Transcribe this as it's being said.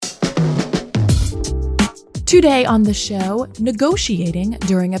Today on the show, negotiating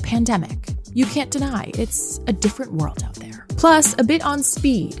during a pandemic. You can't deny it's a different world out there. Plus, a bit on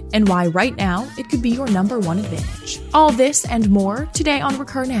speed and why right now it could be your number one advantage. All this and more today on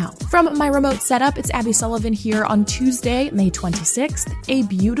Recur Now. From my remote setup, it's Abby Sullivan here on Tuesday, May 26th, a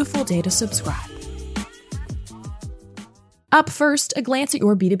beautiful day to subscribe. Up first, a glance at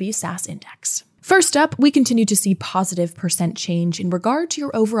your B2B SaaS index. First up, we continue to see positive % change in regard to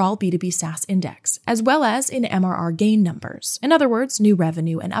your overall B2B SaaS index, as well as in MRR gain numbers. In other words, new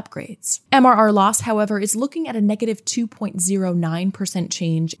revenue and upgrades. MRR loss, however, is looking at a negative 2.09%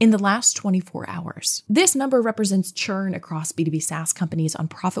 change in the last 24 hours. This number represents churn across B2B SaaS companies on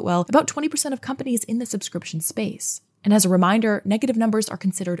Profitwell, about 20% of companies in the subscription space. And as a reminder, negative numbers are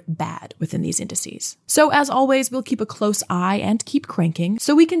considered bad within these indices. So as always, we'll keep a close eye and keep cranking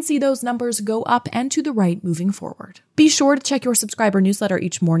so we can see those numbers go up and to the right moving forward. Be sure to check your subscriber newsletter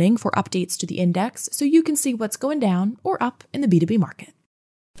each morning for updates to the index so you can see what's going down or up in the B2B market.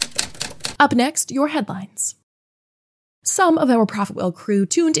 Up next, your headlines. Some of our Profitwell crew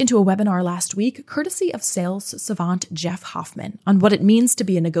tuned into a webinar last week, courtesy of sales savant Jeff Hoffman, on what it means to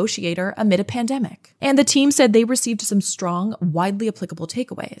be a negotiator amid a pandemic. And the team said they received some strong, widely applicable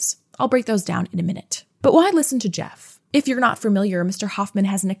takeaways. I'll break those down in a minute. But why listen to Jeff? If you're not familiar, Mr. Hoffman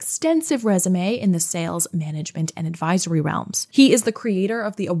has an extensive resume in the sales, management, and advisory realms. He is the creator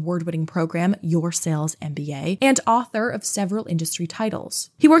of the award-winning program Your Sales MBA and author of several industry titles.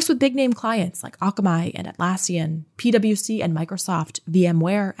 He works with big-name clients like Akamai and Atlassian, PwC and Microsoft,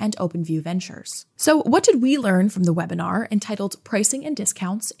 VMware, and OpenView Ventures. So what did we learn from the webinar entitled Pricing and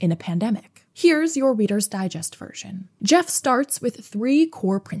Discounts in a Pandemic? Here's your Reader's Digest version. Jeff starts with 3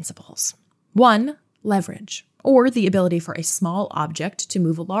 core principles. 1. Leverage, or the ability for a small object to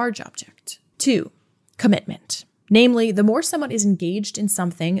move a large object. 2. Commitment. Namely, the more someone is engaged in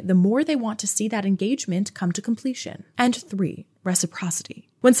something, the more they want to see that engagement come to completion. And 3. Reciprocity.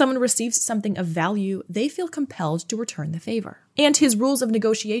 When someone receives something of value, they feel compelled to return the favor. And his rules of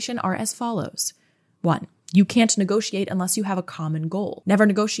negotiation are as follows. 1. You can't negotiate unless you have a common goal. Never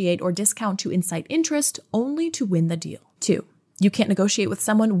negotiate or discount to incite interest, only to win the deal. 2. You can't negotiate with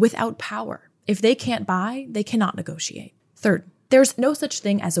someone without power. If they can't buy, they cannot negotiate. 3rd, there's no such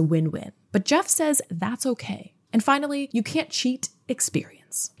thing as a win-win, but Jeff says that's okay. And finally, you can't cheat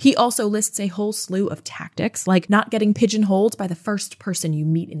experience. He also lists a whole slew of tactics, like not getting pigeonholed by the first person you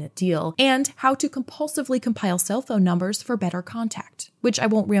meet in a deal, and how to compulsively compile cell phone numbers for better contact, which I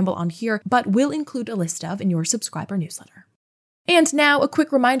won't ramble on here, but will include a list of in your subscriber newsletter. And now a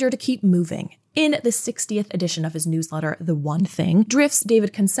quick reminder to keep moving. In the 60th edition of his newsletter, The One Thing, Drift's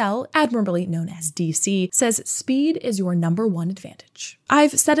David Cancel, admirably known as DC, says speed is your number one advantage.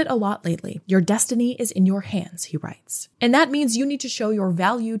 I've said it a lot lately. Your destiny is in your hands, he writes. And that means you need to show your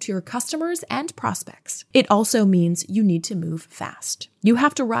value to your customers and prospects. It also means you need to move fast. You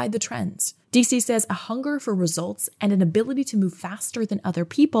have to ride the trends. DC says a hunger for results and an ability to move faster than other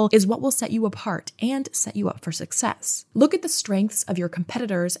people is what will set you apart and set you up for success. Look at the strengths of your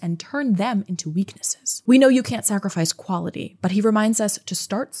competitors and turn them into weaknesses. We know you can't sacrifice quality, but he reminds us to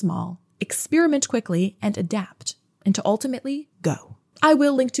start small, experiment quickly, and adapt, and to ultimately go. I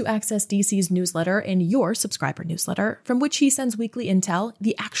will link to access DC's newsletter in your subscriber newsletter, from which he sends weekly intel,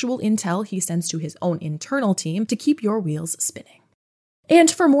 the actual intel he sends to his own internal team to keep your wheels spinning. And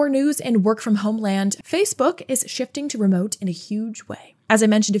for more news in work from home land, Facebook is shifting to remote in a huge way. As I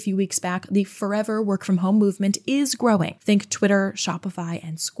mentioned a few weeks back, the forever work from home movement is growing. Think Twitter, Shopify,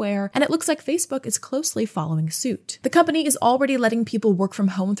 and Square, and it looks like Facebook is closely following suit. The company is already letting people work from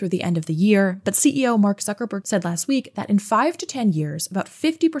home through the end of the year, but CEO Mark Zuckerberg said last week that in 5 to 10 years, about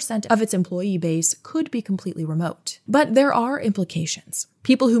 50% of its employee base could be completely remote. But there are implications.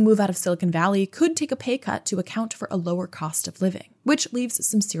 People who move out of Silicon Valley could take a pay cut to account for a lower cost of living, which leaves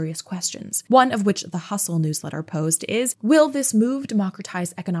some serious questions. One of which the Hustle newsletter posed is, will this move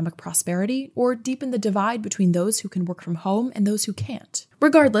democratize economic prosperity or deepen the divide between those who can work from home and those who can't?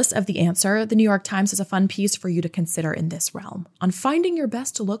 Regardless of the answer, the New York Times has a fun piece for you to consider in this realm on finding your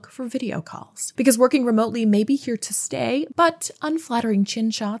best look for video calls. Because working remotely may be here to stay, but unflattering chin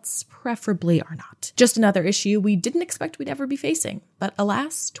shots preferably are not. Just another issue we didn't expect we'd ever be facing. But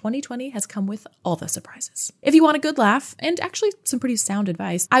alas, 2020 has come with all the surprises. If you want a good laugh, and actually some pretty sound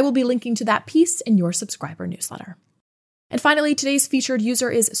advice, I will be linking to that piece in your subscriber newsletter. And finally, today's featured user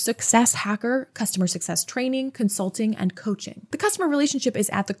is Success Hacker, customer success training, consulting, and coaching. The customer relationship is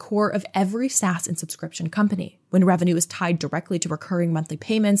at the core of every SaaS and subscription company. When revenue is tied directly to recurring monthly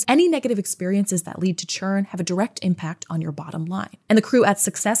payments, any negative experiences that lead to churn have a direct impact on your bottom line. And the crew at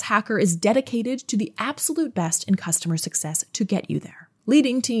Success Hacker is dedicated to the absolute best in customer success to get you there.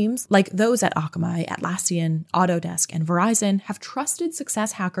 Leading teams like those at Akamai, Atlassian, Autodesk, and Verizon have trusted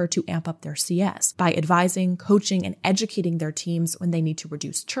Success Hacker to amp up their CS by advising, coaching, and educating their teams when they need to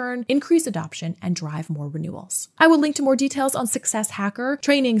reduce churn, increase adoption, and drive more renewals. I will link to more details on Success Hacker,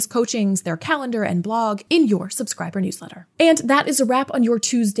 trainings, coachings, their calendar, and blog in your subscriber newsletter. And that is a wrap on your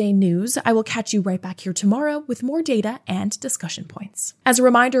Tuesday news. I will catch you right back here tomorrow with more data and discussion points. As a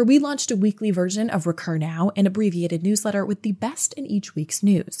reminder, we launched a weekly version of Recur Now, an abbreviated newsletter with the best in each week's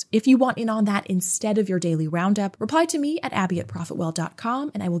news. If you want in on that instead of your daily roundup, reply to me at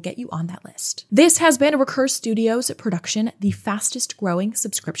abby@profitwell.com and I will get you on that list. This has been a Recur Studios production, the fastest growing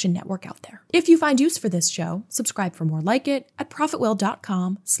subscription network out there. If you find use for this show, subscribe for more like it at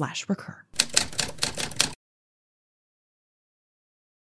profitwell.com/recur.